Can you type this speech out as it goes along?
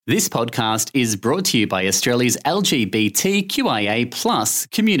This podcast is brought to you by Australia's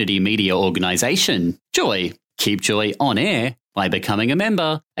LGBTQIA+ community media organisation, Joy. Keep Joy on air by becoming a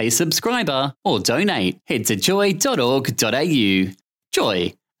member, a subscriber, or donate. Head to joy.org.au.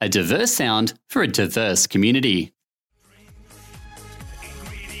 Joy, a diverse sound for a diverse community.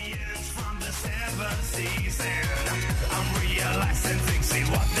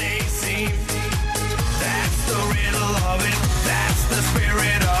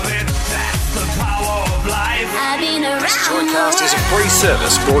 This Joycast is a free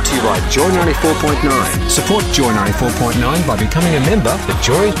service brought to you by Joy 94.9. Support Joy 94.9 by becoming a member at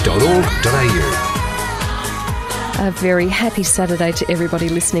joy.org.au. A very happy Saturday to everybody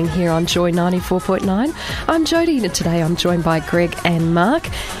listening here on Joy 94.9. I'm Jodie, and today I'm joined by Greg and Mark.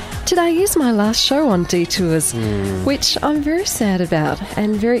 Today is my last show on Detours, which I'm very sad about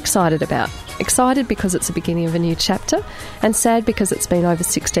and very excited about. Excited because it's the beginning of a new chapter, and sad because it's been over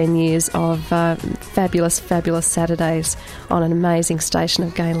 16 years of fabulous, fabulous Saturdays on an amazing station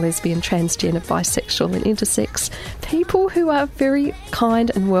of gay and lesbian, transgender, bisexual and intersex people who are very kind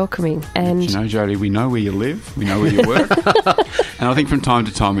and welcoming. And you know, Jodie, we know where you live, we know where you work, and I think from time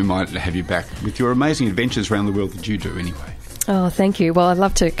to time we might have you back with your amazing adventures around the world that you do anyway. Oh, thank you. Well, I'd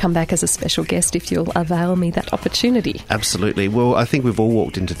love to come back as a special guest if you'll avail me that opportunity. Absolutely. Well, I think we've all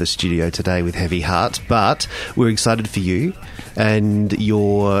walked into the studio today with heavy hearts, but we're excited for you and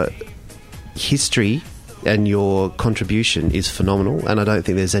your history and your contribution is phenomenal, and I don't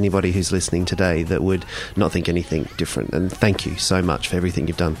think there's anybody who's listening today that would not think anything different, and thank you so much for everything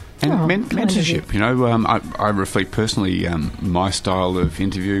you've done. And mentorship, you know, I reflect personally, my style of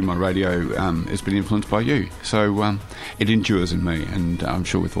interview, my radio has been influenced by you, so it endures in me, and I'm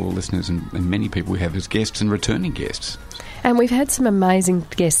sure with all the listeners and many people we have as guests and returning guests. And we've had some amazing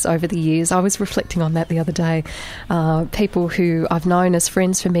guests over the years. I was reflecting on that the other day. People who I've known as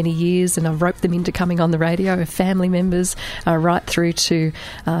friends for many years, and I've roped them into coming on the radio, family members, right through to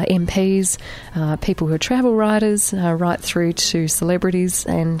MPs, people who are travel writers, right through to celebrities,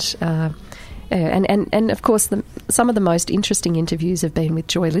 and of course, some of the most interesting interviews have been with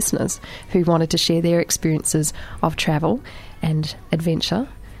Joy listeners who wanted to share their experiences of travel and adventure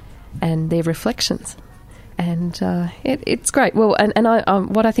and their reflections. And it's great. Well,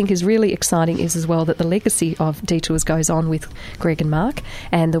 and what I think is really exciting is as well that the legacy of Detours goes on with Greg and Mark,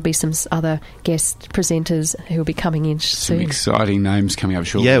 and there'll be some other guest presenters who will be coming in soon. Some exciting names coming up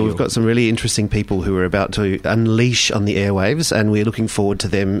shortly. Yeah, we've got some really interesting people who are about to unleash on the airwaves, and we're looking forward to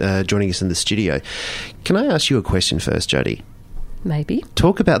them joining us in the studio. Can I ask you a question first, Jodie? Maybe.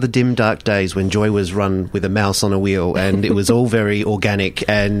 Talk about the dim, dark days when Joy was run with a mouse on a wheel, and it was all very organic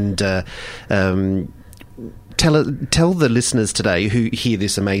and... Tell the listeners today who hear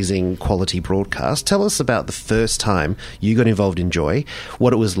this amazing quality broadcast, tell us about the first time you got involved in Joy,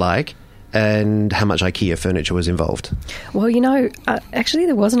 what it was like, and how much IKEA furniture was involved. Well, you know, actually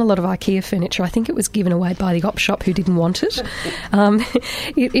there wasn't a lot of IKEA furniture. I think it was given away by the op shop who didn't want it.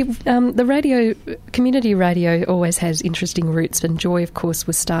 The radio, community radio always has interesting roots, and Joy, of course,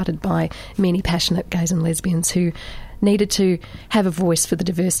 was started by many passionate gays and lesbians who needed to have a voice for the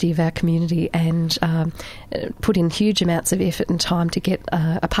diversity of our community, and put in huge amounts of effort and time to get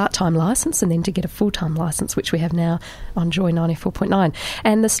a part-time licence and then to get a full-time licence, which we have now on Joy 94.9.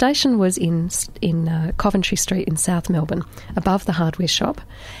 And the station was in Coventry Street in South Melbourne, above the hardware shop,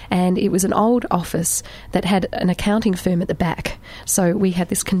 and it was an old office that had an accounting firm at the back. So we had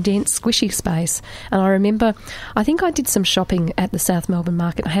this condensed, squishy space, and I remember, I think I did some shopping at the South Melbourne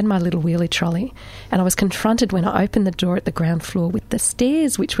market. I had my little wheelie trolley, and I was confronted when I opened the door at the ground floor with the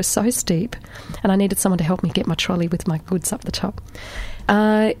stairs, which were so steep, and I needed someone to help me get my trolley with my goods up the top.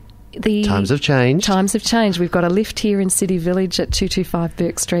 Times have changed. Times have changed. We've got a lift here in City Village at 225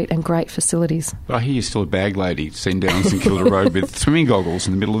 Burke Street and great facilities. But I hear you're still a bag lady seen down St Kilda Road with swimming goggles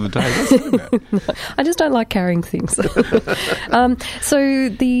in the middle of the day. What's that about? No, I just don't like carrying things. So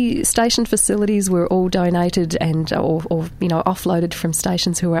the station facilities were all donated and or offloaded from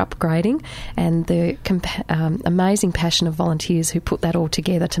stations who were upgrading, and the amazing passion of volunteers who put that all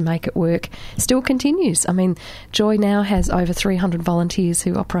together to make it work still continues. I mean, Joy now has over 300 volunteers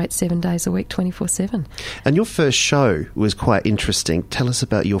who operate 7 days a week, 24/7. And your first show was quite interesting. Tell us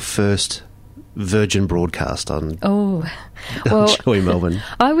about your first Virgin broadcast on Joy Melbourne.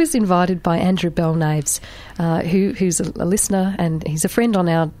 I was invited by Andrew Belnaves, who's a listener, and he's a friend on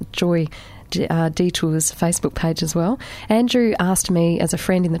our Joy Detours Facebook page as well. Andrew asked me, as a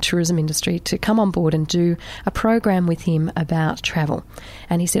friend in the tourism industry, to come on board and do a program with him about travel.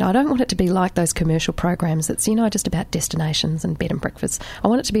 And he said, I don't want it to be like those commercial programs that's, just about destinations and bed and breakfast. I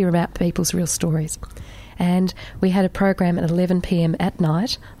want it to be about people's real stories. and we had a program at 11 p.m. at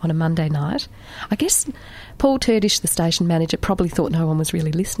night on a Monday night. I guess Paul Turdish, the station manager, probably thought no one was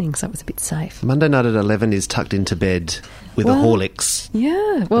really listening, so it was a bit safe. Monday night at 11 is tucked into bed with a Horlicks.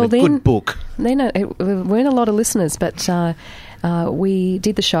 Yeah, well, and a good book. Then it weren't a lot of listeners, but we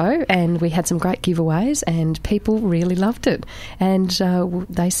did the show and we had some great giveaways and people really loved it. And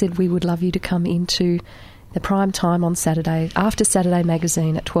they said we would love you to come into the prime time on Saturday, after Saturday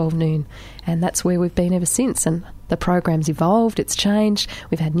Magazine at 12 noon. And that's where we've been ever since. And the program's evolved, it's changed,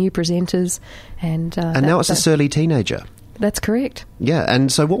 we've had new presenters. And now it's a surly teenager. That's correct. Yeah, and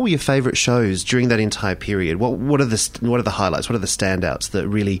so what were your favourite shows during that entire period? What are the highlights? What are the standouts that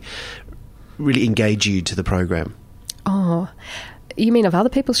really engage you to the program? Oh, you mean of other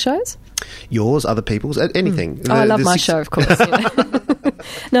people's shows? Yours, other people's, anything. I love my show, of course.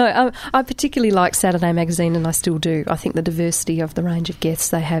 No, I particularly like Saturday Magazine, and I still do. I think the diversity of the range of guests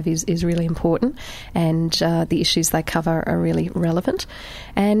they have is really important, and the issues they cover are really relevant.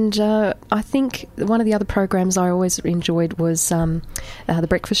 And I think one of the other programs I always enjoyed was the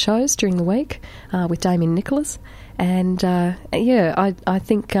breakfast shows during the week with Damien Nicholas. And, I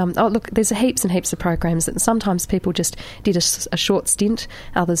think, look, there's heaps and heaps of programs that sometimes people just did a short stint,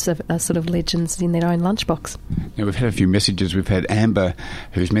 others are sort of legends in their own lunchbox. Now, we've had a few messages. We've had Amber,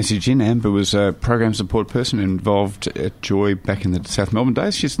 who's messaged in. Amber was a program support person involved at Joy back in the South Melbourne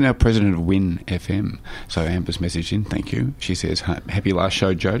days. She's now president of Win FM. So Amber's messaged in, thank you. She says, happy last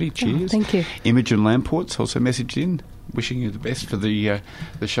show, Jodie. Cheers. Oh, thank you. Imogen Lamport's also messaged in, wishing you the best for the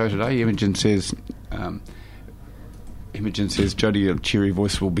show today. Imogen says, Jodie, your cheery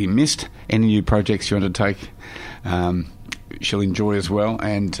voice will be missed. Any new projects you undertake, she'll enjoy as well,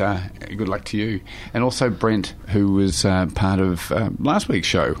 and good luck to you. And also Brent, who was part of last week's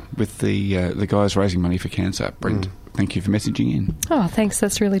show with the guys raising money for cancer. Brent, thank you for messaging in. Oh, thanks.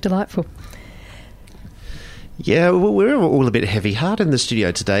 That's really delightful. Yeah, well, we're all a bit heavy-hearted in the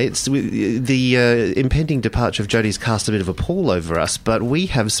studio today. It's the impending departure of Jodie's cast a bit of a pall over us, but we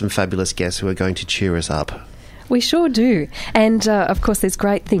have some fabulous guests who are going to cheer us up. We sure do. And, of course, there's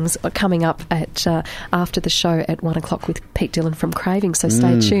great things coming up at after the show at 1 o'clock with Pete Dillon from Craving, so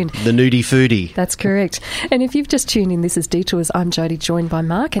stay tuned. The nudie foodie. That's correct. And if you've just tuned in, this is Detours. I'm Jodie, joined by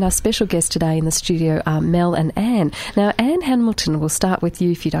Mark, and our special guests today in the studio are Mel and Anne. Now, Anne Hamilton, we'll start with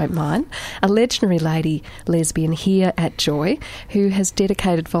you if you don't mind, a legendary lady lesbian here at Joy who has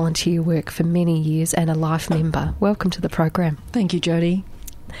dedicated volunteer work for many years and a life member. Welcome to the program. Thank you, Jodie.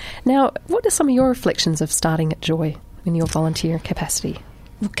 Now, what are some of your reflections of starting at Joy in your volunteer capacity?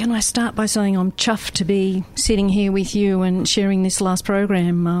 Well, can I start by saying I'm chuffed to be sitting here with you and sharing this last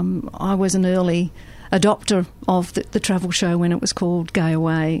program. I was an early adopter of the travel show when it was called Gay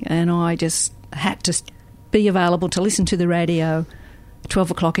Away, and I just had to be available to listen to the radio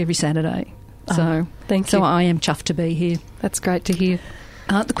 12 o'clock every Saturday. So, thank you. So I am chuffed to be here. That's great to hear.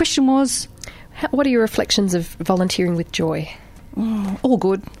 The question was... what are your reflections of volunteering with Joy? All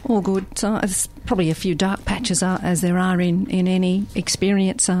good. So there's probably a few dark patches as there are in any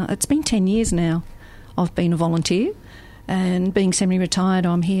experience. It's been 10 years now I've been a volunteer, and being semi-retired,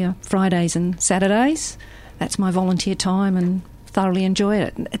 I'm here Fridays and Saturdays. That's my volunteer time and thoroughly enjoy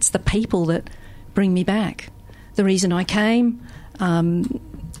it. It's the people that bring me back. The reason I came,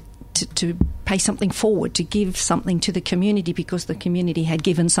 to pay something forward, to give something to the community, because the community had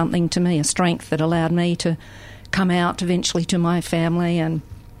given something to me, a strength that allowed me to come out eventually to my family and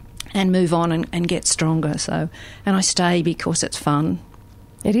move on and get stronger. So, and I stay because it's fun.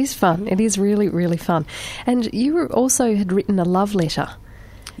 It is fun. It is really, really fun. And you also had written a love letter.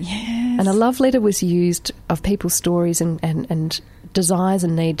 Yes. And a love letter was used of people's stories and desires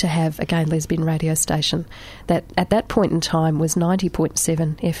and need to have a gay and lesbian radio station that at that point in time was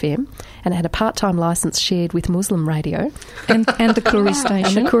 90.7 FM and it had a part-time licence shared with Muslim radio. And the Koori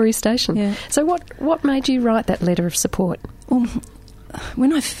station. And the Koori station. Yeah. So what made you write that letter of support? Well,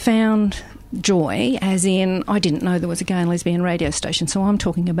 when I found Joy, as in I didn't know there was a gay and lesbian radio station, so I'm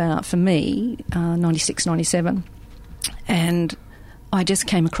talking about, for me, 96, 97, and I just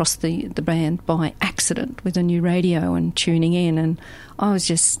came across the band by accident with a new radio and tuning in, and I was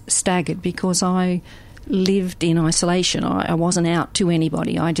just staggered because I lived in isolation. I wasn't out to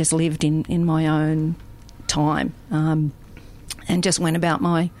anybody. I just lived in my own time and just went about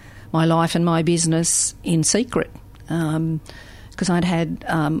my life and my business in secret because I'd had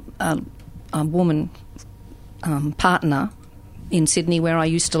a woman partner in Sydney where I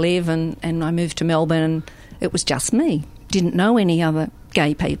used to live, and I moved to Melbourne and it was just me. Didn't know any other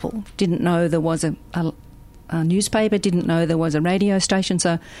gay people. Didn't know there was a a newspaper, didn't know there was a radio station,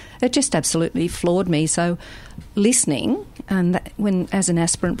 so it just absolutely floored me. So listening, and when as an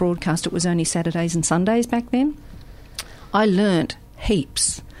aspirant broadcaster it was only Saturdays and Sundays back then, I learnt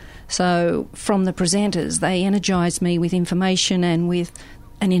heaps. So from the presenters, they energised me with information and with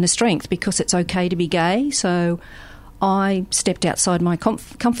an inner strength, because it's okay to be gay. So I stepped outside my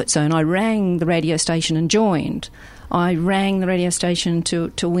comfort zone. I rang the radio station and joined. I rang the radio station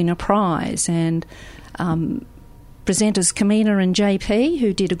to win a prize. And presenters Kamina and JP,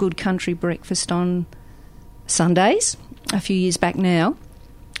 who did a Good Country Breakfast on Sundays a few years back now,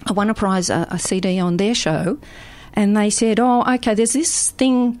 I won a prize, a CD on their show, and they said, oh, okay, there's this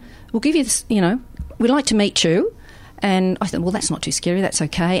thing, we'll give you this, we'd like to meet you. And I thought, well, that's not too scary, that's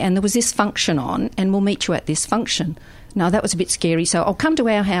okay. And there was this function on, and we'll meet you at this function. No, that was a bit scary, so I'll come to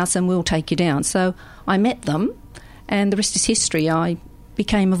our house and we'll take you down. So I met them, and the rest is history. I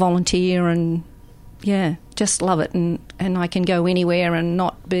became a volunteer and, yeah, just love it. And I can go anywhere and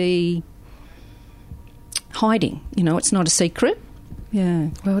not be hiding. It's not a secret. Yeah.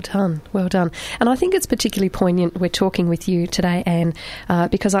 Well done, well done. And I think it's particularly poignant we're talking with you today, Anne,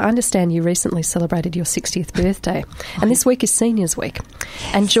 because I understand you recently celebrated your 60th birthday, and this week is Seniors Week.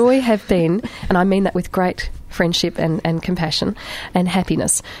 And Joy have been, and I mean that with great friendship and compassion and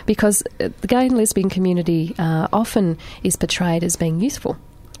happiness, because the gay and lesbian community often is portrayed as being youthful,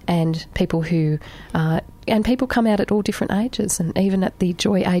 and people who and people come out at all different ages. And even at the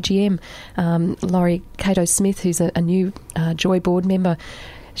Joy AGM, Laurie Cato Smith, who's a new Joy board member,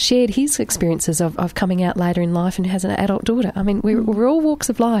 shared his experiences of coming out later in life and has an adult daughter. I mean, we're all walks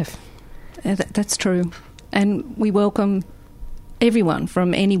of life. Yeah, that's true. And we welcome everyone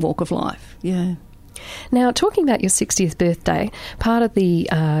from any walk of life. Yeah. Now, talking about your 60th birthday, part of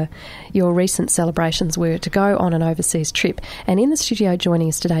your recent celebrations were to go on an overseas trip. And in the studio joining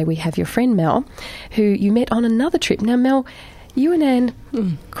us today, we have your friend Mel, who you met on another trip. Now, Mel, you and Anne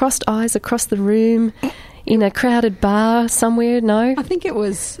crossed eyes across the room in a crowded bar somewhere, no? I think it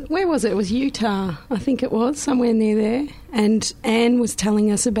was, where was it? It was Utah, I think it was, somewhere near there. And Anne was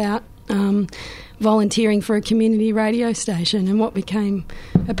telling us about volunteering for a community radio station, and what became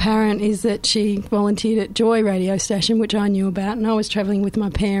apparent is that she volunteered at Joy radio station, which I knew about, and I was travelling with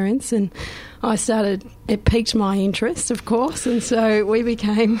my parents, and it piqued my interest, of course, and so we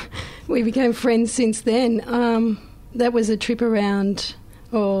became friends since then. That was a trip around,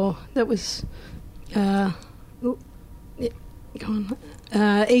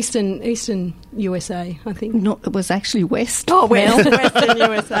 Eastern USA, I think. No, it was actually West. Oh, Western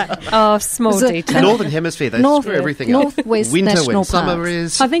USA. Oh, small detail. Northern Hemisphere, they screw everything up. Northwest Winter National when summer Parks.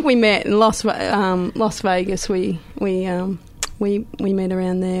 is. I think we met in Las Vegas. We met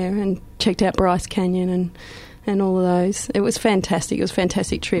around there and checked out Bryce Canyon and all of those. It was fantastic. It was a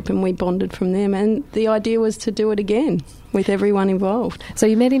fantastic trip, and we bonded from them. And the idea was to do it again with everyone involved. So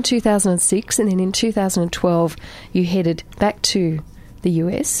you met in 2006, and then in 2012 you headed back to the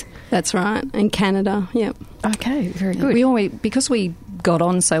US. That's right, and Canada. Yep. Okay, very good. Because we got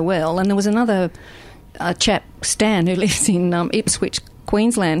on so well, and there was another chap, Stan, who lives in Ipswich,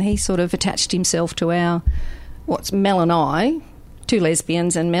 Queensland. He sort of attached himself to Mel and I, two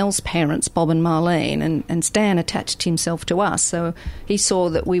lesbians, and Mel's parents, Bob and Marlene, and Stan attached himself to us. So he saw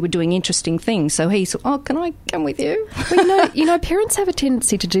that we were doing interesting things. So he said, oh, can I come with you? Well, parents have a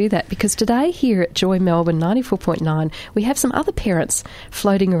tendency to do that, because today here at Joy Melbourne 94.9, we have some other parents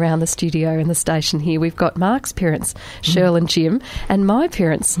floating around the studio and the station here. We've got Mark's parents, Cheryl and Jim, and my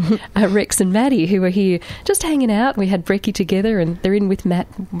parents, Rex and Maddie, who are here just hanging out. We had brekkie together, and they're in with Matt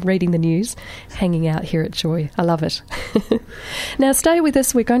reading the news, hanging out here at Joy. I love it. Now, stay with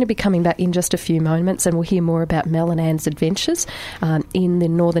us. We're going to be coming back in just a few moments, and we'll hear more about Mel and Anne's adventures in the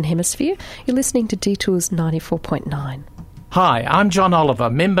Northern Hemisphere. You're listening to Detours 94.9. Hi, I'm John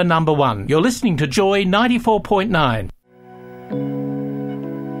Oliver, member number 1. You're listening to Joy 94.9.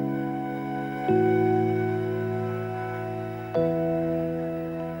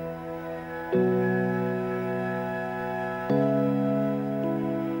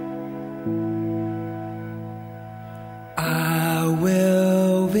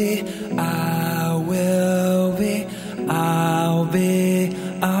 I'll be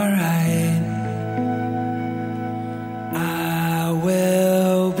alright. I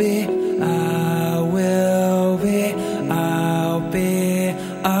will be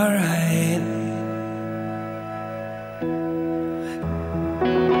alright.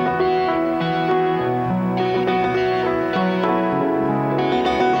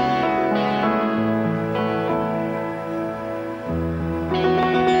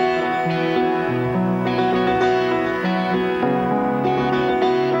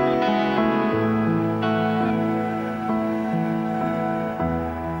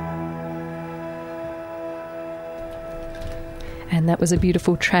 and that was a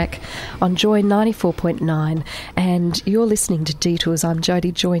beautiful track on Joy 94.9. And you're listening to Detours. I'm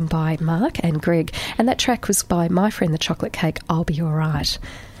Jodie, joined by Mark and Greg, and that track was by My Friend the Chocolate Cake, I'll Be Alright.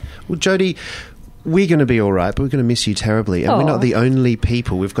 Well, Jodie, we're going to be all right, but we're going to miss you terribly. And we're not the only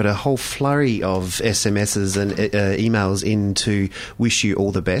people. We've got a whole flurry of SMSs and emails in to wish you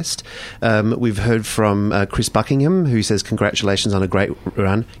all the best. We've heard from Chris Buckingham, who says, congratulations on a great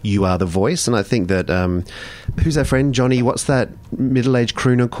run. You are the voice. And I think that, who's our friend? Johnny, what's that middle-aged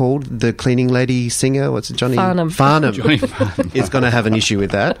crooner called? The cleaning lady singer? What's it, Johnny? Farnham. Johnny Farnham is going to have an issue with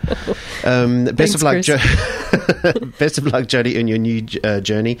that. Best of luck, best of luck, Jodie, in your new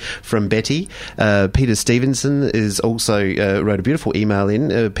journey, from Betty. Peter Stevenson is also wrote a beautiful email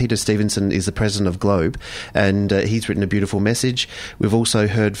in. Peter Stevenson is the president of Globe, and he's written a beautiful message. We've also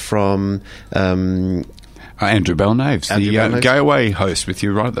heard from Andrew Belnaves, the Go Away host with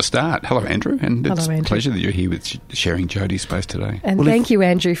you right at the start. Hello, Andrew, and it's Andrew. a pleasure that you're here with sharing Jodie's space today. And thank you,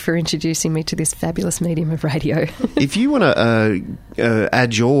 Andrew, for introducing me to this fabulous medium of radio. If you want to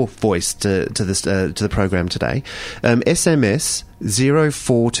add your voice to the program today, SMS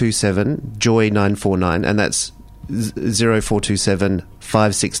 0427 Joy 949, and that's 0427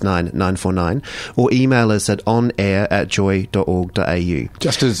 569 949, or email us at onair@joy.org.au.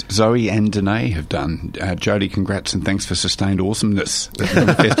 Just as Zoe and Danae have done. Jodie, congrats and thanks for sustained awesomeness that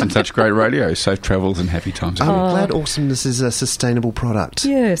manifests in such great radio. Safe travels and happy times. I'm glad awesomeness is a sustainable product.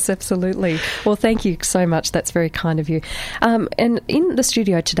 Yes, absolutely. Well, thank you so much. That's very kind of you. And in the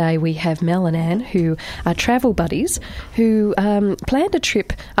studio today we have Mel and Anne, who are travel buddies, who planned a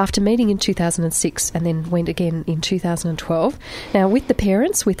trip after meeting in 2006 and then went again in 2012. Now, with the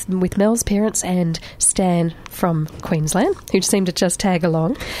parents, with Mel's parents and Stan from Queensland, who seemed to just tag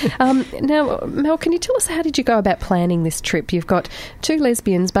along. Now, Mel, can you tell us, how did you go about planning this trip? You've got two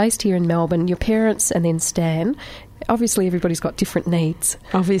lesbians based here in Melbourne, your parents and then Stan. Obviously, everybody's got different needs.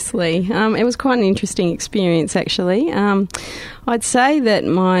 Obviously. It was quite an interesting experience, actually. I'd say that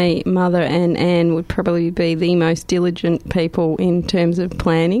my mother and Anne would probably be the most diligent people in terms of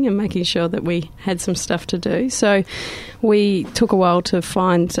planning and making sure that we had some stuff to do. So we took a while to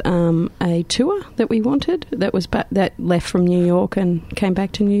find a tour that we wanted that left from New York and came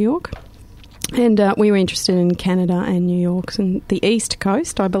back to New York. And we were interested in Canada and New York and the East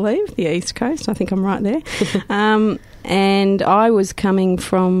Coast, I believe. The East Coast, I think I'm right there. And I was coming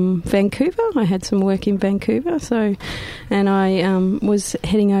from Vancouver. I had some work in Vancouver, and I was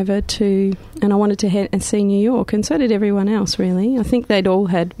heading over and I wanted to head and see New York, and so did everyone else, really. I think they'd all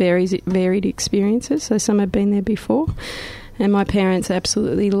had varied experiences, so some had been there before. And my parents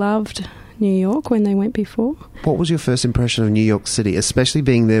absolutely loved New York when they went before. What was your first impression of New York City, especially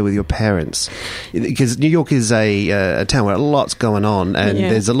being there with your parents? Because New York is a town where a lot's going on, and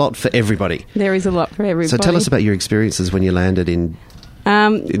there's a lot for everybody. There is a lot for everybody. So tell us about your experiences when you landed in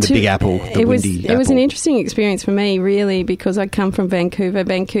the Big Apple, the windy Apple. It was an interesting experience for me, really, because I come from Vancouver.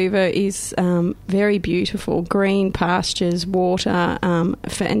 Vancouver is very beautiful, green pastures, water,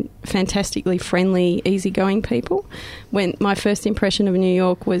 fantastically friendly, easygoing people. When my first impression of New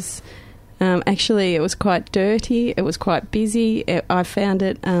York was... actually, it was quite dirty. It was quite busy. I found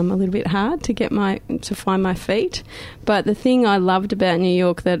it a little bit hard to find my feet. But the thing I loved about New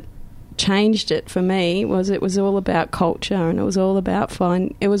York that changed it for me was it was all about culture, and it was all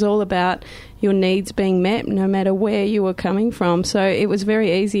about your needs being met, no matter where you were coming from. So it was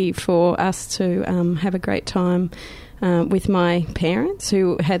very easy for us to have a great time. With my parents,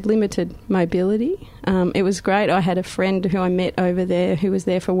 who had limited mobility. It was great. I had a friend who I met over there who was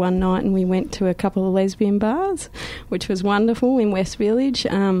there for one night, and we went to a couple of lesbian bars, which was wonderful in West Village.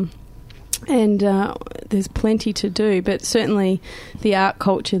 And there's plenty to do, but certainly the art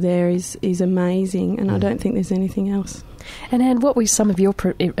culture there is amazing, and I don't think there's anything else. And Anne, what were some of your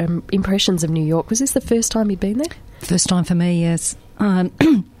impressions of New York? Was this the first time you'd been there? First time for me, yes.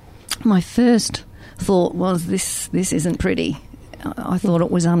 My first thought was this isn't pretty. I thought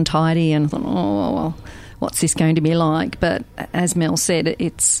it was untidy, and I thought, oh, well, what's this going to be like? But as Mel said,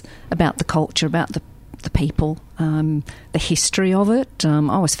 it's about the culture, about the people, the history of it.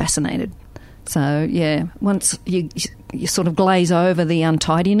 I was fascinated. So, yeah, once you sort of glaze over the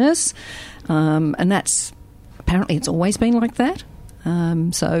untidiness, and that's apparently it's always been like that.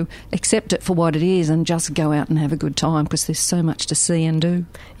 So accept it for what it is and just go out and have a good time, because there's so much to see and do.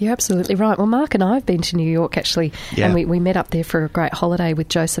 You're absolutely right. Well, Mark and I have been to New York, actually, and we met up there for a great holiday with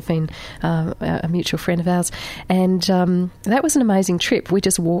Josephine, a mutual friend of ours, and that was an amazing trip. We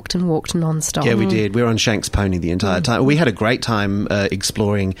just walked and walked non-stop. Yeah, we did. We were on Shank's Pony the entire time. We had a great time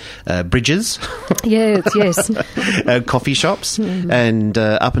exploring bridges. Yes. Coffee shops and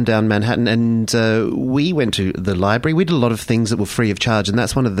up and down Manhattan, and we went to the library. We did a lot of things that were free of charge, and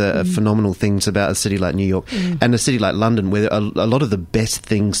that's one of the phenomenal things about a city like New York and a city like London, where a lot of the best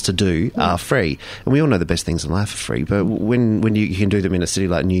things to do are free. And we all know the best things in life are free, but when you can do them in a city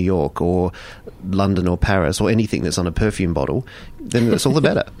like New York or London or Paris or anything that's on a perfume bottle, then it's all the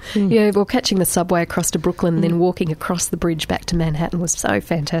better. Yeah, well, catching the subway across to Brooklyn and then walking across the bridge back to Manhattan was so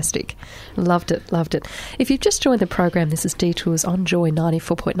fantastic. Loved it. If you've just joined the program, this is Detours on Joy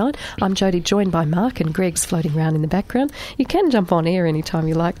 94.9. I'm Jodie, joined by Mark, and Greg's floating around in the background. You can jump on air anytime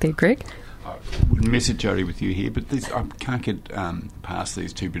you like there, Greg. I wouldn't miss it, Jodie, with you here, but I can't get past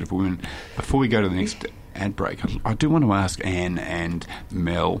these two beautiful women. Before we go to the next ad break, I do want to ask Anne and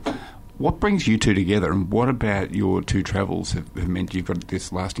Mel, what brings you two together, and what about your two travels have meant you've got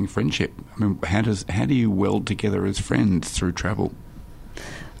this lasting friendship? I mean, how do you weld together as friends through travel?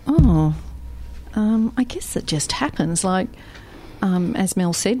 I guess it just happens. Like, as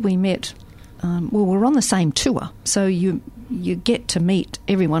Mel said, we met. We're on the same tour, so you get to meet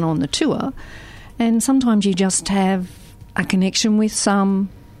everyone on the tour, and sometimes you just have a connection with some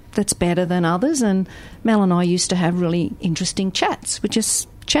that's better than others. And Mel and I used to have really interesting chats. We're just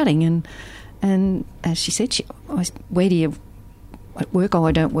chatting, and as she said, where do you work? Oh,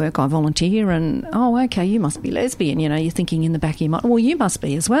 I don't work, I volunteer. And okay, you must be lesbian. You're thinking in the back of your mind, well, you must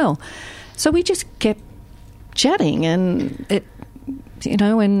be as well. So we just kept chatting, and it,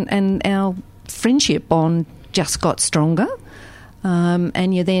 and our friendship bond just got stronger.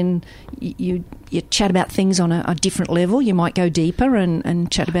 And you chat about things on a different level. You might go deeper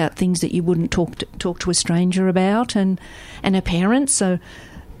and chat about things that you wouldn't talk to a stranger about. And her parents are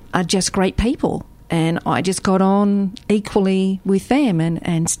just great people, and I just got on equally with them.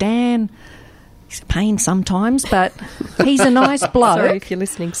 And Stan, he's a pain sometimes, but he's a nice bloke. Sorry if you're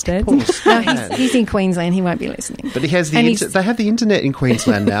listening, Stan. No, he's in Queensland. He won't be listening. But he has they have the internet in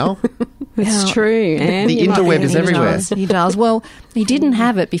Queensland now. It's true. And the interweb is everywhere. He does. Well, he didn't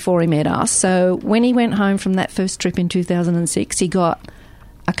have it before he met us. So when he went home from that first trip in 2006, he got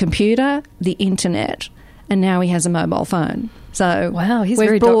a computer, the internet, and now he has a mobile phone. So wow, he's we've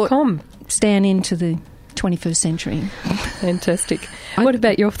very brought .com. Stan into the 21st century. Fantastic. What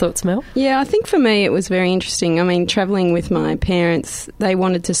about your thoughts, Mel? Yeah, I think for me it was very interesting. I mean, travelling with my parents, they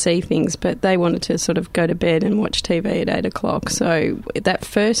wanted to see things, but they wanted to sort of go to bed and watch TV at 8 o'clock. So that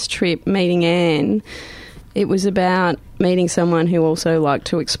first trip, meeting Anne, it was about meeting someone who also liked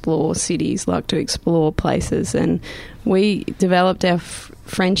to explore cities, liked to explore places, and we developed our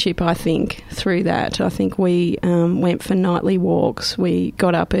friendship, I think, through that. I think we went for nightly walks. We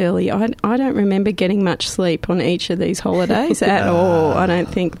got up early. I don't remember getting much sleep on each of these holidays at all. I don't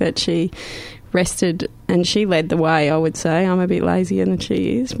think that she rested, and she led the way, I would say. I'm a bit lazier than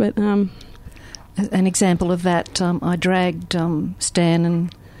she is. But an example of that, I dragged Stan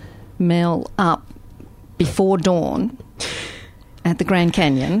and Mel up before dawn at the Grand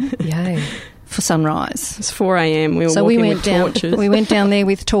Canyon. Yay. For sunrise. It's 4 a.m. We were walking with torches. We went down there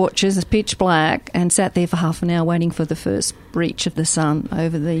with torches, it's pitch black, and sat there for half an hour waiting for the first breach of the sun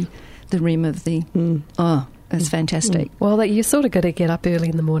over the rim of the... it's fantastic. Well, you sort of got to get up early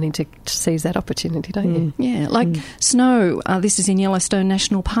in the morning to seize that opportunity, don't you? Yeah, like snow. This is in Yellowstone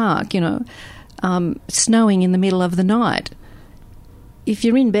National Park, snowing in the middle of the night. If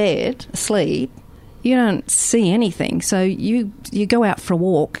you're in bed, asleep, you don't see anything. So you go out for a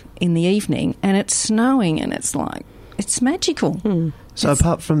walk in the evening and it's snowing, and it's magical. So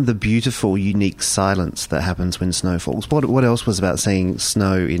apart from the beautiful, unique silence that happens when snow falls, what else was about seeing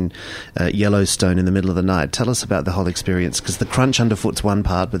snow in Yellowstone in the middle of the night? Tell us about the whole experience, because the crunch underfoot's one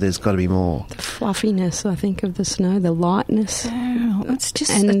part, but there's got to be more. The fluffiness, I think, of the snow, the lightness. It's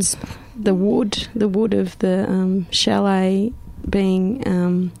just... And the wood of the chalet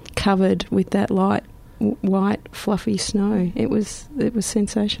being covered with that light, white, fluffy snow. It was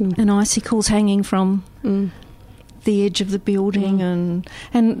sensational. And icicles hanging from the edge of the building,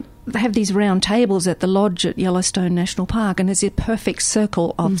 and they have these round tables at the lodge at Yellowstone National Park, and there's a perfect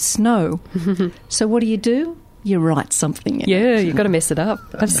circle of snow. So what do? You write something in it. You've got to mess it up.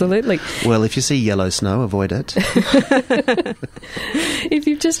 Absolutely. Well, if you see yellow snow, avoid it. If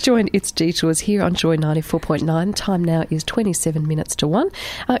you've just joined, it's Detours here on Joy 94.9. Time now is 27 minutes to 1.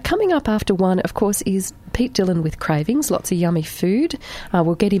 Coming up after 1, of course, is Pete Dillon with Cravings, lots of yummy food.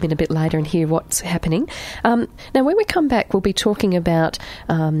 We'll get him in a bit later and hear what's happening. Now, when we come back, we'll be talking about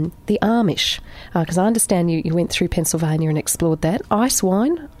the Amish, because I understand you went through Pennsylvania and explored that. Ice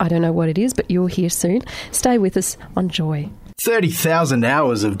wine, I don't know what it is, but you'll hear soon. Stay with us on Joy. 30,000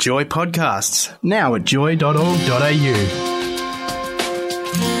 hours of Joy podcasts, now at joy.org.au.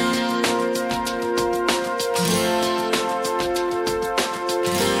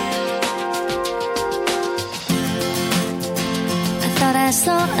 I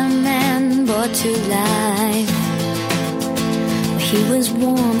saw a man brought to life. He was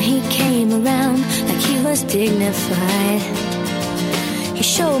warm, he came around like he was dignified. He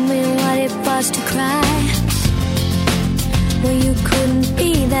showed me what it was to cry. Well, you couldn't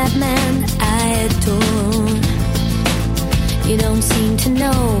be that man I adore. You don't seem to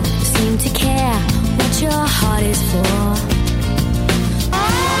know, seem to care what your heart is for.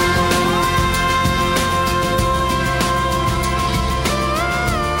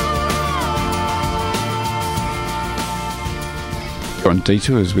 On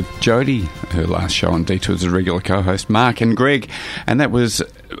Detours with Jodie, her last show on Detours, a regular co-host, Mark and Greg, and that was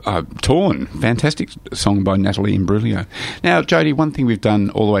Torn, fantastic song by Natalie Imbruglia. Now, Jodie, one thing we've done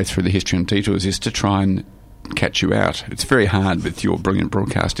all the way through the history on Detours is to try and catch you out. It's very hard with your brilliant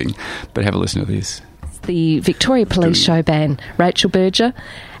broadcasting, but have a listen to this. The Victoria Police Show band, Rachel Berger,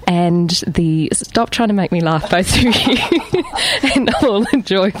 and the Stop Trying to Make Me Laugh, both of you, and all the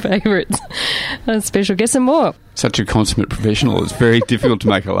Joy favourites, special guests and more. Such a consummate professional. It's very difficult to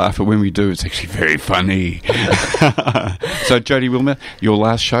make a laugh, but when we do, it's actually very funny. So, Jodie Willmer, your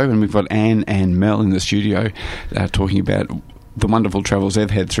last show, and we've got Anne and Mel in the studio talking about the wonderful travels they've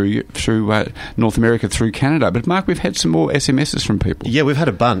had through North America, through Canada. But Mark, we've had some more SMSs from people. Yeah, we've had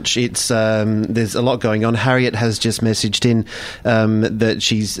a bunch. It's there's a lot going on. Harriet has just messaged in that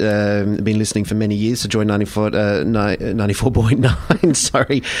she's been listening for many years to Joy 94.9,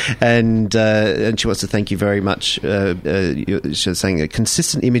 sorry, and she wants to thank you very much. She's saying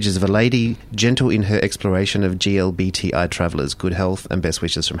consistent images of a lady, gentle in her exploration of GLBTI travellers. Good health and best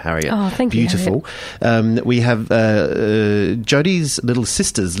wishes from Harriet. Oh, thank you, beautiful. We have Jodie's little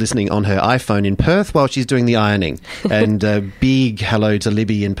sister's listening on her iPhone in Perth while she's doing the ironing. And big hello to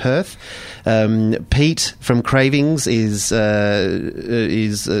Libby in Perth. Pete from Cravings is sending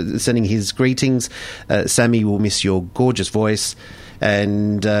his greetings. Sammy will miss your gorgeous voice.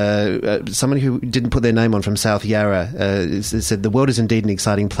 And someone who didn't put their name on from South Yarra said, the world is indeed an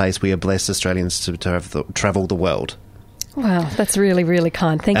exciting place. We are blessed Australians to travel the world. Wow, that's really, really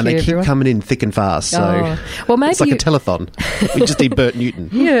kind. Thank you, everyone. And they keep coming in thick and fast, so well, maybe it's like a telethon. We just need Bert Newton.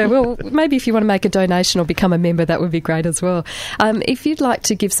 Yeah, well, maybe if you want to make a donation or become a member, that would be great as well. If you'd like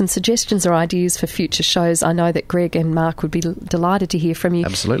to give some suggestions or ideas for future shows, I know that Greg and Mark would be delighted to hear from you.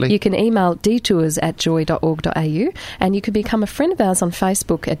 Absolutely. You can email detours@joy.org.au, and you can become a friend of ours on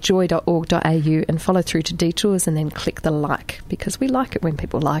Facebook at joy.org.au and follow through to Detours and then click the like, because we like it when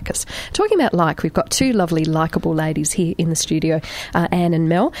people like us. Talking about like, we've got two lovely likeable ladies here in the studio, Anne and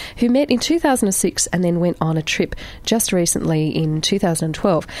Mel, who met in 2006 and then went on a trip just recently in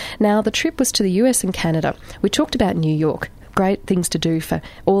 2012. Now, the trip was to the US and Canada. We talked about New York. Great things to do for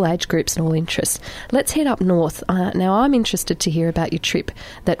all age groups and all interests. Let's head up north. Now, I'm interested to hear about your trip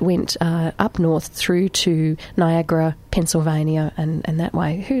that went up north through to Niagara, Pennsylvania, and that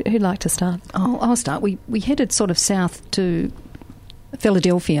way. Who'd like to start? I'll start. We headed sort of south to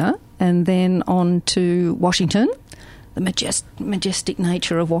Philadelphia and then on to Washington. The majestic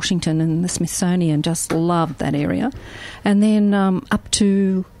nature of Washington and the Smithsonian, just loved that area. And then up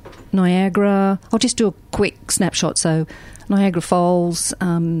to Niagara. I'll just do a quick snapshot. So Niagara Falls,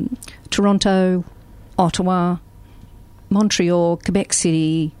 Toronto, Ottawa, Montreal, Quebec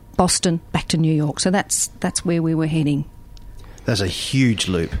City, Boston, back to New York. So that's where we were heading. That's a huge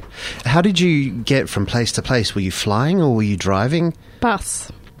loop. How did you get from place to place? Were you flying or were you driving? Bus.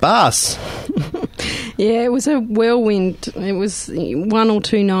 Yeah, it was a whirlwind. It was 1 or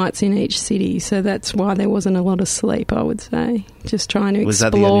 2 nights in each city, so that's why there wasn't a lot of sleep, I would say. Just trying to explore. Was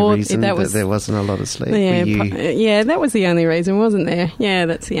that the only reason that there wasn't a lot of sleep? Yeah, that was the only reason, wasn't there? Yeah,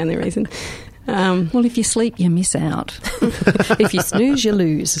 that's the only reason. Well, if you sleep, you miss out. If you snooze, you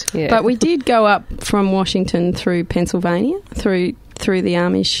lose. Yeah. But we did go up from Washington through Pennsylvania, through the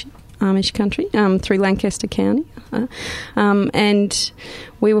Amish country, through Lancaster County. And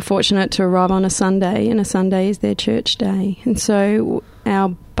we were fortunate to arrive on a Sunday, and a Sunday is their church day. And so our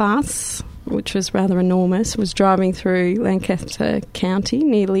bus which was rather enormous, was driving through Lancaster County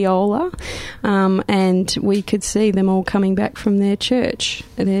near Leola, and we could see them all coming back from their church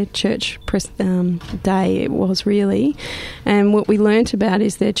day it was really. And what we learnt about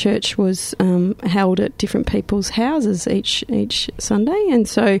is their church was held at different people's houses each Sunday, and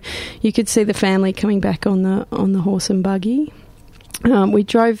so you could see the family coming back on the horse and buggy. We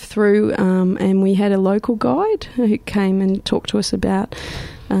drove through and we had a local guide who came and talked to us about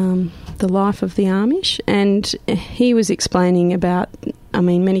the life of the Amish, and he was explaining about,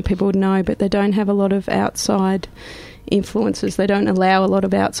 many people would know, but they don't have a lot of outside influences. They don't allow a lot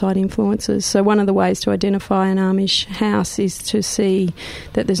of outside influences. So one of the ways to identify an Amish house is to see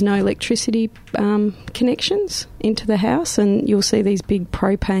that there's no electricity connections into the house, and you'll see these big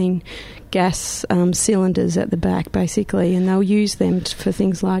propane gas cylinders at the back, basically, and they'll use them for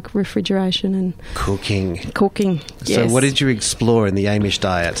things like refrigeration and cooking. Yes. So what did you explore in the Amish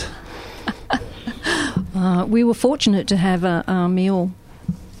diet? We were fortunate to have a meal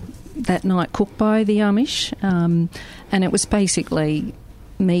that night cooked by the Amish, and it was basically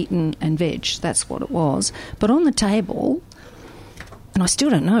meat and veg. That's what it was. But on the table, and I still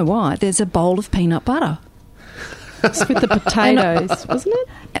don't know why, there's a bowl of peanut butter. It's with the potatoes, wasn't it?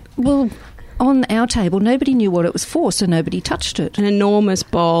 Well, on our table, nobody knew what it was for, so nobody touched it. An enormous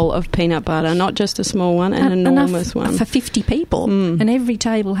bowl of peanut butter, not just a small one, an enormous one. For 50 people, and every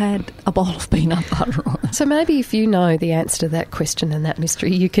table had a bowl of peanut butter on it. So maybe if you know the answer to that question and that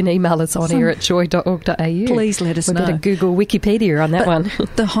mystery, you can email us on air at joy.org.au. Please let us know. We're going to Google Wikipedia on that one.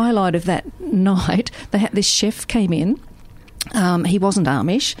 The highlight of that night, this chef came in. He wasn't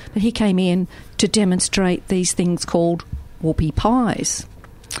Amish, but he came in to demonstrate these things called whoopie pies.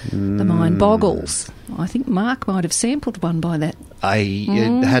 The mind boggles. I think Mark might have sampled one by that. I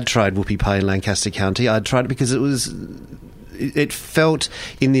had tried whoopie pie in Lancaster County. I'd tried it because it felt,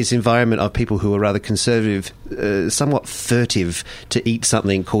 in this environment of people who are rather conservative, somewhat furtive to eat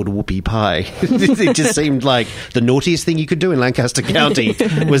something called whoopie pie. It just seemed like the naughtiest thing you could do in Lancaster County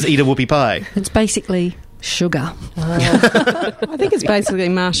was eat a whoopie pie. It's basically sugar. I think it's basically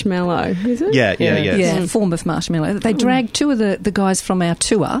marshmallow, is it? Yeah. A form of marshmallow. They dragged two of the guys from our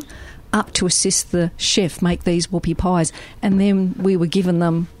tour up to assist the chef make these whoopie pies, and then we were given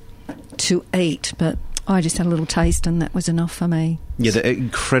them to eat, but I just had a little taste and that was enough for me. Yeah, they're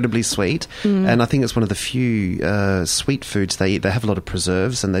incredibly sweet, and I think it's one of the few sweet foods they eat. They have a lot of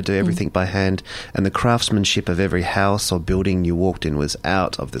preserves, and they do everything by hand, and the craftsmanship of every house or building you walked in was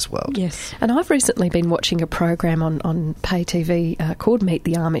out of this world. Yes. And I've recently been watching a program on pay TV called Meet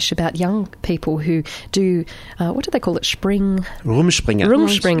the Amish about young people who do, what do they call it,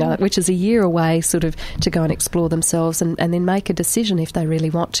 Rumspringa, which is a year away sort of to go and explore themselves and then make a decision if they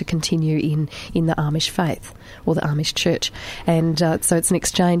really want to continue in the Amish faith or the Amish church. And so it's an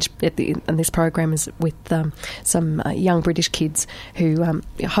exchange, and this program is with some young British kids who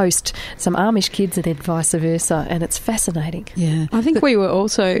host some Amish kids and then vice versa, and it's fascinating. Yeah, I think we were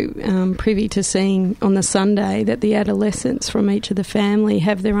also privy to seeing on the Sunday that the adolescents from each of the family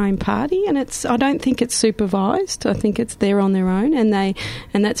have their own party, and I don't think it's supervised. I think they're on their own, and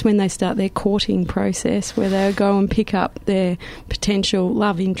that's when they start their courting process, where they go and pick up their potential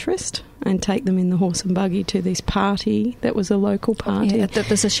love interest and take them in the horse and buggy to this party that was a local party. Yeah,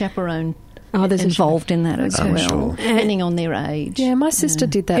 there's a chaperone involved in that as well, sure. depending on their age. Yeah, my sister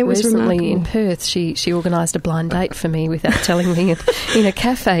did that recently in Perth. She organised a blind date for me without telling me in a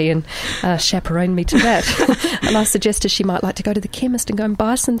cafe and chaperoned me to that. And I suggested she might like to go to the chemist and go and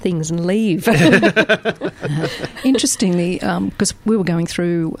buy some things and leave. Interestingly, because we were going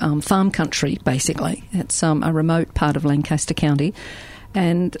through farm country, basically. It's a remote part of Lancaster County.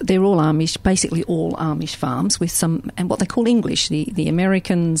 And they're all Amish, basically all Amish farms with some, and what they call English, the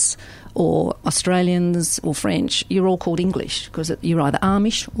Americans or Australians or French, you're all called English because you're either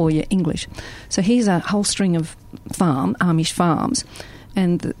Amish or you're English. So here's a whole string of Amish farms,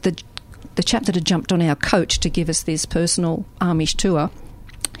 and the chap that had jumped on our coach to give us this personal Amish tour,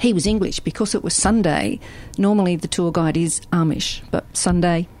 he was English because it was Sunday. Normally the tour guide is Amish, but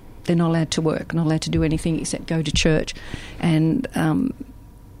Sunday they're not allowed to work, not allowed to do anything except go to church. And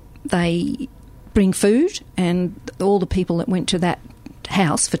they bring food, and all the people that went to that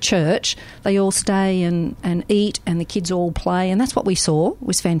house for church, they all stay and eat, and the kids all play, and that's what we saw. It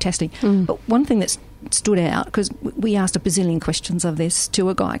was fantastic. But one thing that stood out, because we asked a bazillion questions of this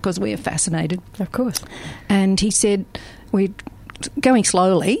tour guide because we are fascinated. Of course. And he said, we're going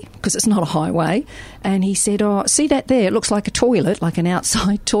slowly because it's not a highway, and he said, oh, see that there, it looks like a toilet, like an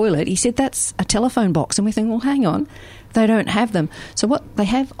outside toilet. He said that's a telephone box, and we think, well, hang on, they don't have them. So what they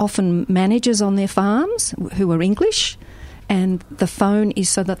have, often managers on their farms who are English, and the phone is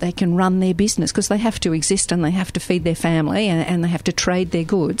so that they can run their business, because they have to exist and they have to feed their family and they have to trade their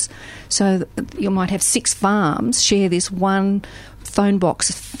goods. So you might have 6 farms share this one phone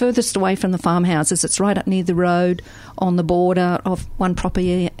box furthest away from the farmhouses. It's right up near the road on the border of one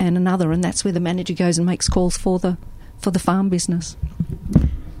property and another, and that's where the manager goes and makes calls for the farm business.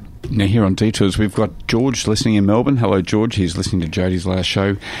 Now, here on Detours, we've got George listening in Melbourne. Hello, George. He's listening to Jodie's last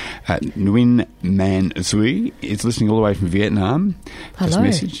show. Nguyen Man Zui is listening all the way from Vietnam. Hello.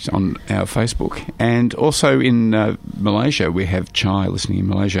 Just messaged on our Facebook. And also in Malaysia, we have Chai listening in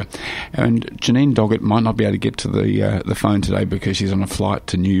Malaysia. And Janine Doggett might not be able to get to the phone today because she's on a flight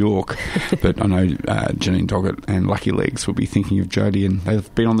to New York. But I know Janine Doggett and Lucky Legs will be thinking of Jodie, and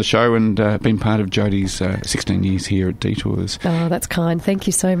they've been on the show and been part of Jodie's 16 years here at Detours. Oh, that's kind. Thank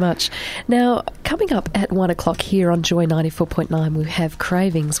you so much. Now, coming up at 1 o'clock here on Joy 94.9, we have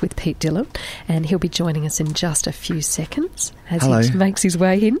Cravings with Pete Dillon, and he'll be joining us in just a few seconds as Hello. he makes his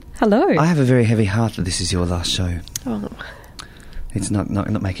way in. Hello. I have a very heavy heart that this is your last show. Oh. It's not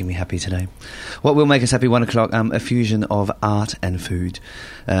making me happy today. What will make us happy, 1 o'clock, a fusion of art and food.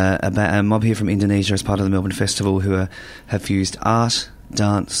 About a mob here from Indonesia as part of the Melbourne Festival who have fused art,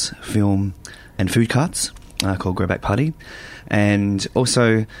 dance, film and food carts called Grow Back Party. And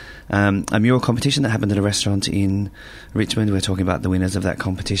also a mural competition that happened at a restaurant in Richmond. We're talking about the winners of that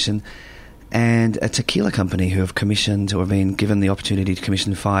competition. And a tequila company who have commissioned or been given the opportunity to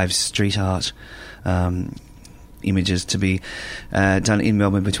commission 5 street art images to be done in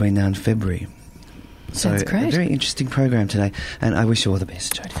Melbourne between now and February. So that's great. A very interesting program today, and I wish you all the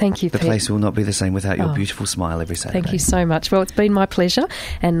best, Jodie. Thank you, The Pete. place will not be the same without your beautiful smile every Saturday. Thank you so much. Well, it's been my pleasure,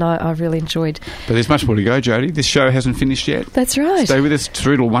 and I really enjoyed. But there's much more to go, Jodie. This show hasn't finished yet. That's right. Stay with us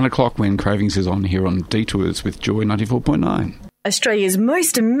through till 1 o'clock when Cravings is on here on Detours with Joy 94.9. Australia's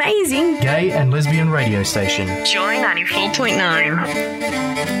most amazing gay and lesbian radio station. Joy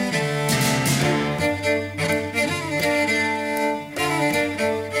 94.9.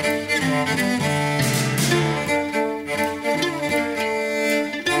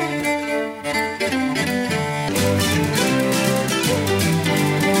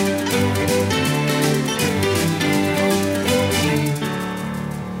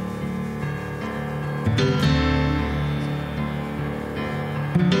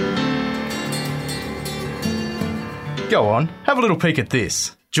 Go on, have a little peek at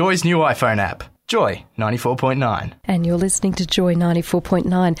this. Joy's new iPhone app. Joy 94.9. And you're listening to Joy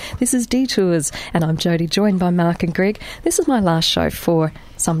 94.9. This is Detours, and I'm Jodie, joined by Mark and Greg. This is my last show for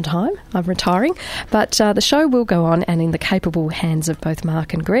some time. I'm retiring, but the show will go on and in the capable hands of both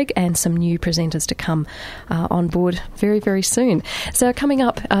Mark and Greg, and some new presenters to come on board very, very soon. So coming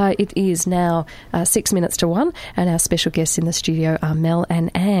up, it is now 6 minutes to 1, and our special guests in the studio are Mel and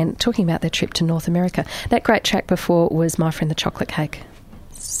Anne, talking about their trip to North America. That great track before was My Friend the Chocolate Cake.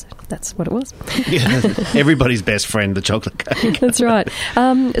 So that's what it was. Yeah, everybody's best friend, the chocolate cake. That's right.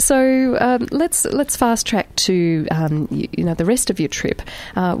 So let's fast track to the rest of your trip.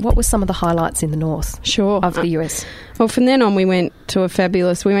 What were some of the highlights in the north of the US? Well, from then on we went to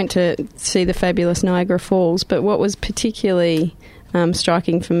see the fabulous Niagara Falls, but what was particularly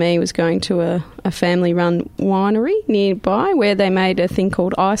striking for me was going to a family-run winery nearby where they made a thing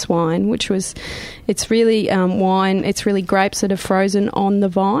called ice wine, it's really wine. It's really grapes that are frozen on the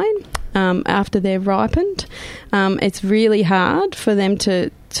vine after they're ripened. It's really hard for them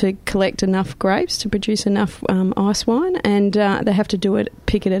to collect enough grapes to produce enough ice wine, and they have to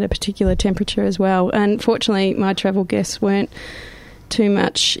pick it at a particular temperature as well. And fortunately, my travel guests weren't too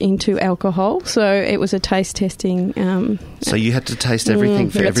much into alcohol, so it was a taste testing. So you had to taste everything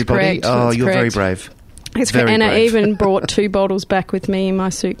for everybody? Correct, oh, you're correct. very brave. It's very brave. I even brought 2 bottles back with me in my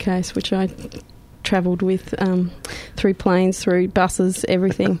suitcase, which I travelled with through planes, through buses,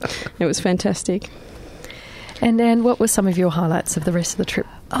 everything. It was fantastic. And Anne, what were some of your highlights of the rest of the trip?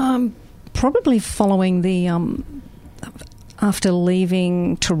 Probably following the... after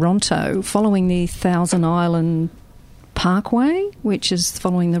leaving Toronto, following the Thousand Island Parkway, which is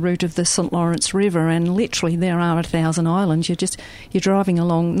following the route of the St. Lawrence River, and literally there are 1,000 islands. You're driving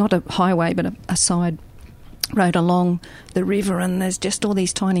along, not a highway, but a side road along the river, and there's just all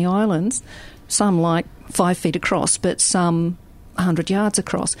these tiny islands, some like 5 feet across, but some 100 yards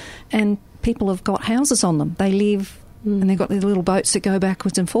across, and people have got houses on them. They live... And they've got these little boats that go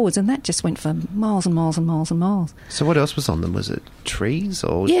backwards and forwards, and that just went for miles and miles and miles and miles. So what else was on them? Was it trees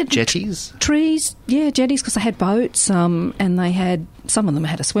or jetties? Trees, jetties, because they had boats, and they had... Some of them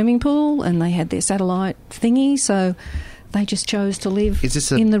had a swimming pool, and they had their satellite thingy, so They just chose to live Is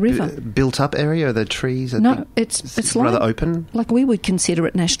this in the river. built-up area? Are there trees? No, it's rather like, open. Like we would consider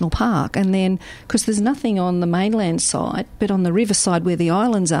it national park, and then because there's nothing on the mainland side, but on the river side where the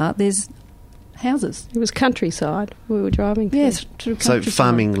islands are, there's houses. It was countryside we were driving through. Yes, through So countryside.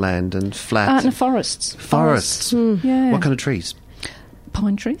 farming land and flat. And forests. Forests. Yeah. What kind of trees?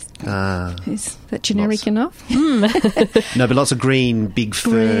 Pine trees. Ah. Is that generic enough? No, but lots of green, big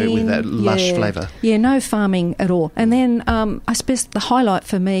fir with that lush yeah. flavour. Yeah, no farming at all. And then I suppose the highlight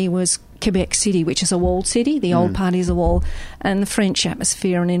for me was Quebec City, which is a walled city. The old part is a wall, and the French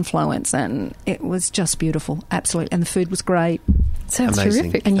atmosphere and influence, and it was just beautiful, absolutely. And the food was great. Sounds Amazing.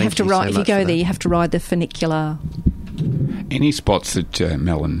 terrific. And you Thank have to you ride. so If you much go for there, that. you have to ride the funicular. Any spots that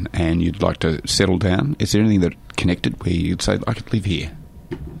Mel and Anne you'd like to settle down? Is there anything that connected where you'd say I could live here?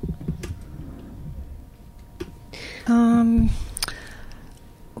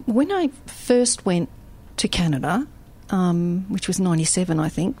 When I first went to Canada, which was 97, I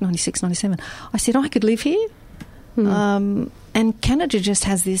think, 96, 97, I said I could live here. And Canada just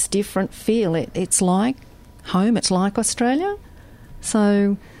has this different feel. It's like home. It's like Australia.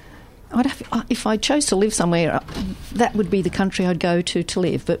 So if I chose to live somewhere, that would be the country I'd go to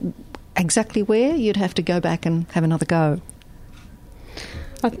live. But exactly where, you'd have to go back and have another go.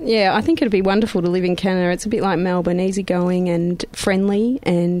 I think it'd be wonderful to live in Canada. It's a bit like Melbourne, easygoing and friendly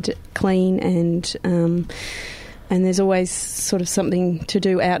and clean, and there's always sort of something to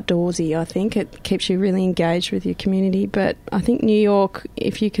do outdoorsy. I think it keeps you really engaged with your community. But I think New York,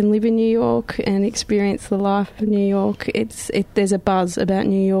 if you can live in New York and experience the life of New York, there's a buzz about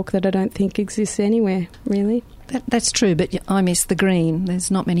New York that I don't think exists anywhere, really. That's true, but I miss the green. There's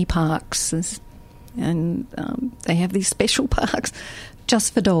not many parks, and they have these special parks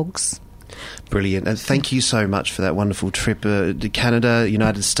just for dogs. Brilliant. And thank you so much for that wonderful trip to Canada,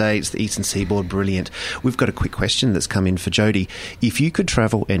 United States, the Eastern Seaboard. Brilliant. We've got a quick question that's come in for Jodie. If you could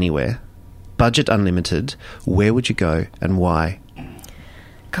travel anywhere, budget unlimited, where would you go and why?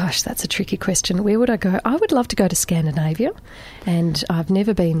 Gosh, that's a tricky question. Where would I go? I would love to go to Scandinavia, and I've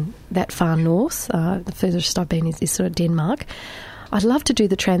never been that far north. The furthest I've been is sort of Denmark. I'd love to do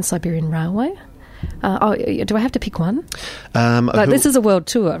the Trans-Siberian Railway. Do I have to pick one? This is a world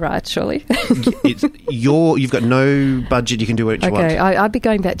tour, right, surely? You've got no budget. You can do what you want. Okay, I'd be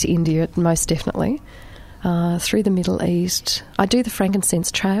going back to India, most definitely. Through the Middle East. I do the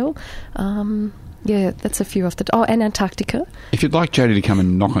Frankincense Trail. Yeah, that's a few off the... Oh, and Antarctica. If you'd like Jodie to come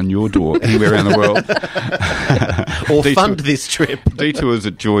and knock on your door anywhere around the world... or fund this trip. Detours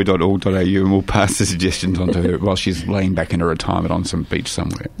at joy.org.au, and we'll pass the suggestions on to her while she's laying back in her retirement on some beach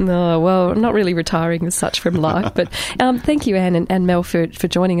somewhere. No, well, I'm not really retiring as such from life, but thank you, Anne and Mel, for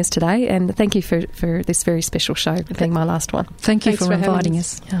joining us today, and thank you for this very special show, being my last one. Thanks for inviting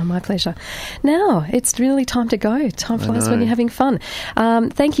us. Oh, my pleasure. Now, it's really time to go. Time flies when you're having fun.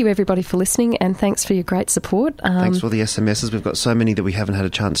 Thank you, everybody, for listening, and thanks for your great support. Thanks for the SMSs. We've got so many that we haven't had a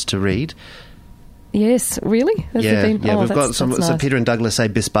chance to read. Yes, really? Has there been? We've got some. Nice. So Peter and Douglas say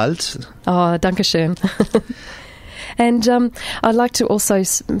bis bald. Oh, danke schön. And I'd like to also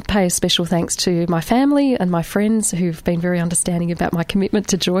pay a special thanks to my family and my friends who've been very understanding about my commitment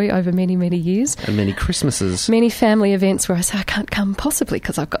to Joy over many, many years. And many Christmases. Many family events where I say I can't come possibly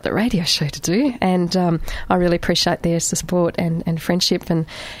because I've got the radio show to do. And I really appreciate their support and friendship and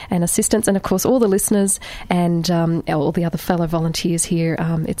assistance. And, of course, all the listeners and all the other fellow volunteers here.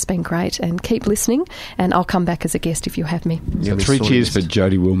 It's been great. And keep listening. And I'll come back as a guest if you have me. So 3 cheers for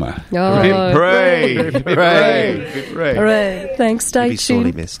Jodie Willmer. Oh, hooray! Hooray! Hooray. Thanks, stay tuned.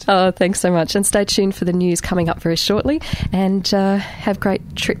 Sorely missed. Oh, thanks so much. And stay tuned for the news coming up very shortly. And have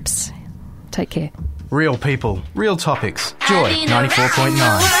great trips. Take care. Real people, real topics. Joy 94.9.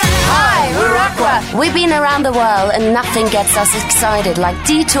 Hi, we're Aqua. We've been around the world and nothing gets us excited like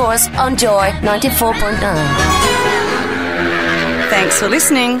Detours on Joy 94.9. Thanks for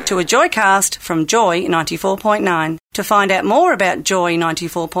listening to a Joycast from Joy 94.9. To find out more about Joy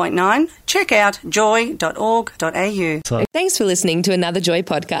 94.9, check out joy.org.au. Thanks for listening to another Joy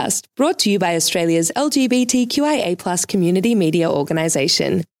podcast, brought to you by Australia's LGBTQIA+ community media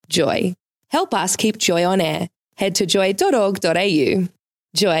organisation, Joy. Help us keep Joy on air. Head to joy.org.au.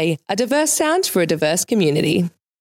 Joy, a diverse sound for a diverse community.